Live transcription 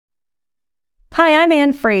Hi, I'm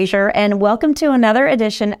Ann Frazier, and welcome to another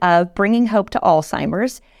edition of Bringing Hope to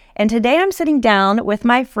Alzheimer's. And today I'm sitting down with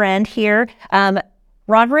my friend here,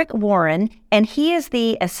 Roderick Warren, and he is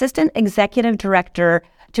the Assistant Executive Director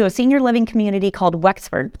to a senior living community called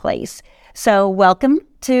Wexford Place. So welcome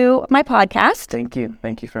to my podcast. Thank you.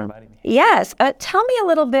 Thank you for inviting me. Yes. Tell me a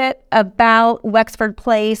little bit about Wexford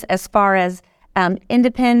Place as far as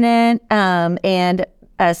independent and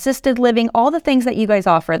assisted living, all the things that you guys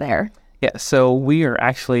offer there. Yeah, so we are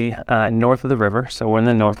actually north of the river, so we're in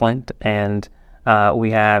the Northland, and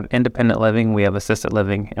we have independent living, we have assisted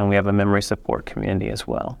living, and we have a memory support community as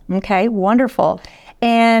well. Okay, wonderful.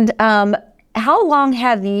 And how long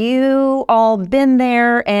have you all been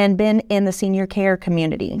there and been in the senior care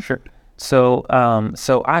community? Sure. So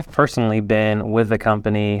I've personally been with the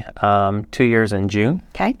company 2 years in June.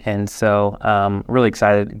 Okay. And so really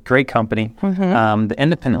excited. Great company. Mm-hmm. The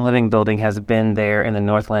independent living building has been there in the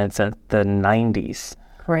Northland since the 90s.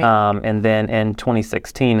 Great. And then in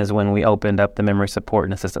 2016 is when we opened up the memory support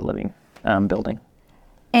and assisted living building.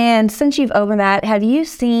 And since you've opened that, have you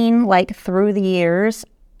seen, like, through the years,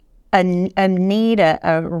 a need,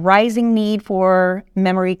 a rising need for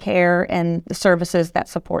memory care and the services that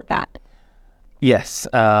support that? Yes,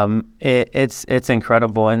 it's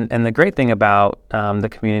incredible, and the great thing about the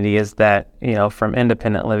community is that, you know, from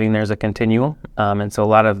independent living there's a continuum, and so a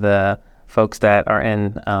lot of the folks that are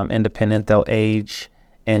in independent, they'll age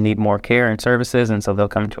and need more care and services, and so they'll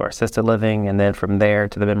come to our assisted living, and then from there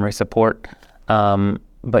to the memory support.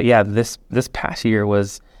 But yeah, this past year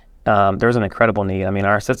was there was an incredible need. I mean,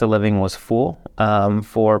 our assisted living was full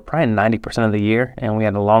for probably 90% of the year, and we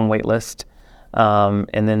had a long wait list.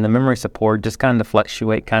 And then the memory support just kind of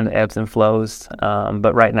fluctuate, kind of ebbs and flows.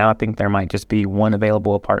 But right now I think there might just be one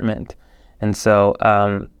available apartment. And so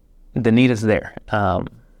the need is there.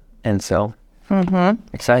 And so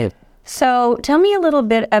excited. So tell me a little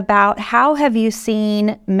bit about how have you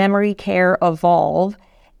seen memory care evolve,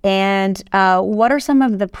 and what are some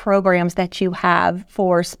of the programs that you have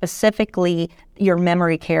for specifically your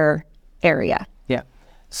memory care area? Yeah.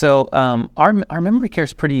 So our memory care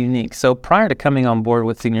is pretty unique. So prior to coming on board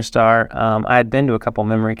with Senior Star, I had been to a couple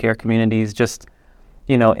memory care communities just,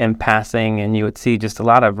 you know, in passing, and you would see just a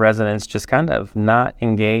lot of residents just kind of not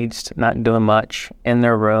engaged, not doing much in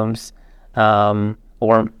their rooms,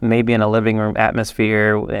 or maybe in a living room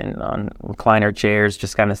atmosphere and on recliner chairs,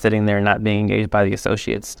 just kind of sitting there and not being engaged by the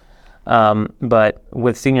associates. But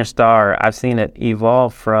with Senior Star, I've seen it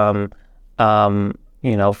evolve from,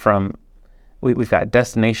 We've got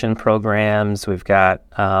destination programs. We've got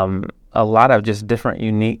a lot of just different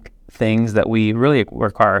unique things that we really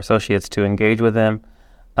require our associates to engage with them.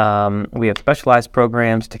 We have specialized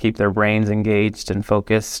programs to keep their brains engaged and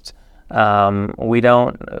focused.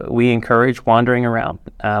 We encourage wandering around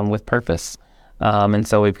with purpose. And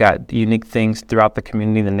so we've got unique things throughout the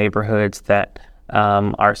community, the neighborhoods that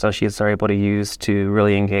our associates are able to use to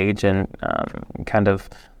really engage and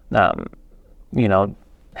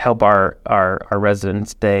help our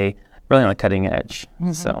residents stay really on the cutting edge.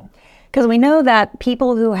 Mm-hmm. So, because we know that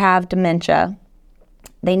people who have dementia,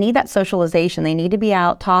 they need that socialization. They need to be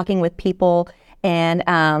out talking with people and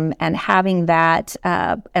having that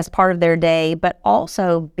as part of their day, but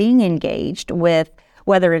also being engaged with,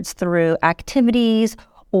 whether it's through activities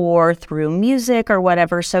or through music or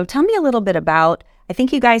whatever. So tell me a little bit about, I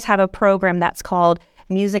think you guys have a program that's called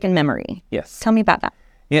Music and Memory. Yes. Tell me about that.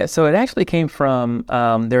 Yeah, so it actually came from,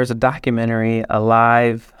 there's a documentary,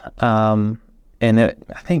 Alive, and it,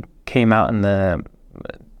 I think, came out in the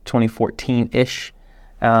 2014-ish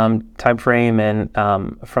time frame. And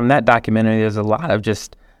from that documentary, there's a lot of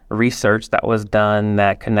just research that was done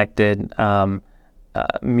that connected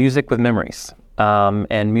music with memories,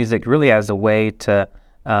 and music really as a way to,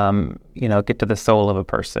 get to the soul of a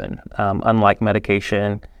person, unlike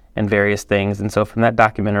medication and various things. And so from that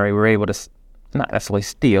documentary, we were able to not necessarily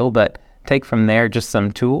steal, but take from there just some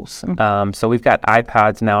tools. Mm-hmm. So we've got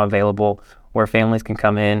iPods now available where families can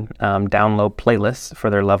come in, download playlists for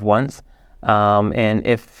their loved ones. And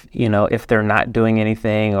if they're not doing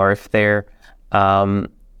anything, or if they're,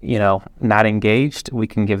 not engaged, we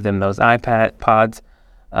can give them those iPods.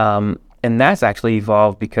 And that's actually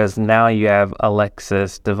evolved because now you have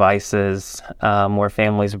Alexis devices where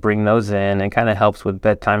families bring those in, and kind of helps with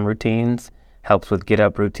bedtime routines, helps with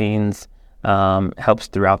get-up routines, helps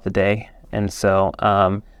throughout the day. And so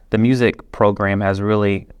the music program has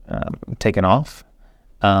really taken off,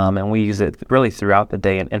 and we use it really throughout the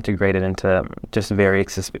day and integrate it into just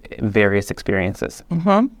various experiences.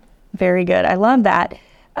 Mm-hmm. Very good. I love that.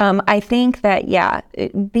 I think that,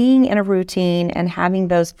 being in a routine and having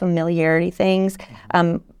those familiarity things,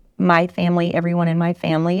 my family, everyone in my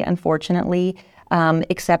family, unfortunately,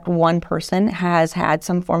 except one person has had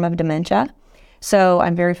some form of dementia. So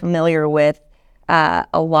I'm very familiar with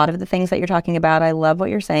a lot of the things that you're talking about. I love what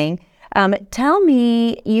you're saying. Tell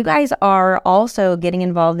me, you guys are also getting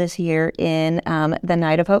involved this year in the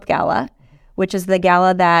Night of Hope Gala, which is the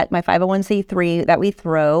gala that my 501c3 that we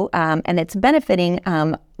throw, and it's benefiting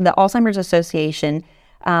the Alzheimer's Association.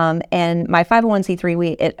 And my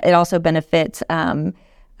 501c3, it also benefits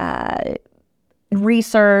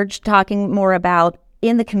research, talking more about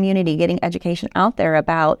in the community, getting education out there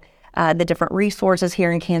about the different resources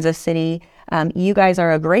here in Kansas City. You guys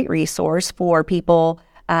are a great resource for people,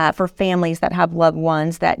 for families that have loved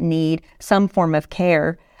ones that need some form of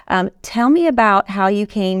care. Tell me about how you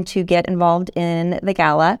came to get involved in the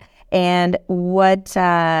gala and what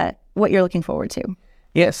you're looking forward to.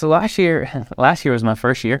 Yeah, so last year was my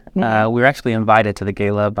first year. Mm-hmm. We were actually invited to the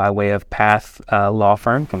gala by way of Path Law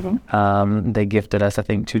Firm. Mm-hmm. They gifted us, I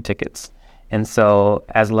think, 2 tickets. And so,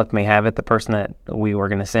 as luck may have it, the person that we were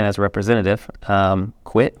going to send as a representative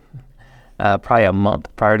quit probably a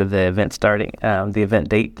month prior to the event starting, the event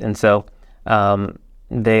date. And so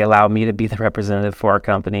they allowed me to be the representative for our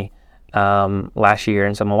company last year.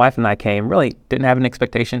 And so my wife and I came, really didn't have an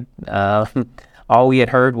expectation. All we had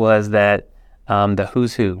heard was that the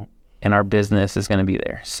who's who in our business is going to be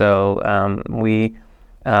there. So we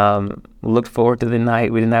looked forward to the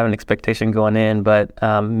night. We didn't have an expectation going in, but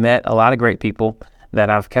met a lot of great people that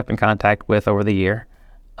I've kept in contact with over the year.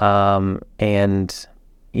 And,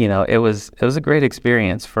 you know, it was a great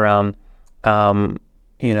experience from,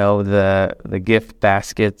 you know, the gift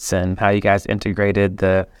baskets and how you guys integrated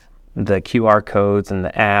the QR codes and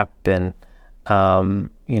the app and,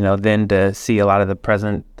 you know, then to see a lot of the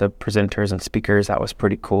presenters and speakers, that was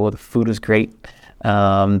pretty cool. The food was great,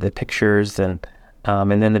 the pictures and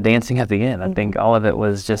then the dancing at the end. I think all of it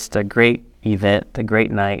was just a great event, a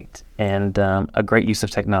great night, and a great use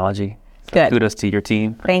of technology. So good. Kudos to your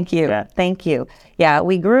team. Thank you. Yeah. Thank you. Yeah,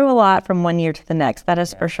 we grew a lot from one year to the next. That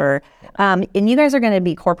is for sure. And you guys are going to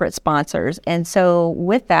be corporate sponsors. And so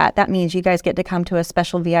with that means you guys get to come to a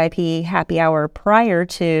special VIP happy hour prior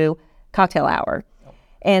to cocktail hour.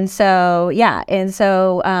 And so,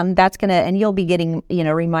 that's going to, and you'll be getting, you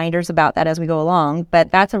know, reminders about that as we go along,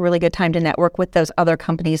 but that's a really good time to network with those other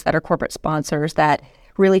companies that are corporate sponsors that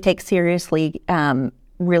really take seriously,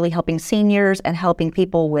 really helping seniors and helping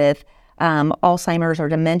people with Alzheimer's or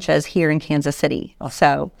dementias here in Kansas City. Awesome.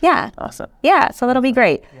 So, yeah. Awesome. Yeah, so that'll be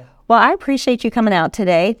great. Yeah. Well, I appreciate you coming out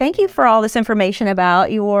today. Thank you for all this information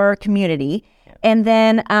about your community. Yeah. And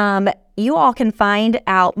then, you all can find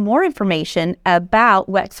out more information about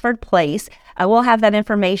Wexford Place. We'll have that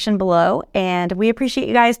information below, and we appreciate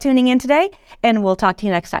you guys tuning in today, and we'll talk to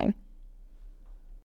you next time.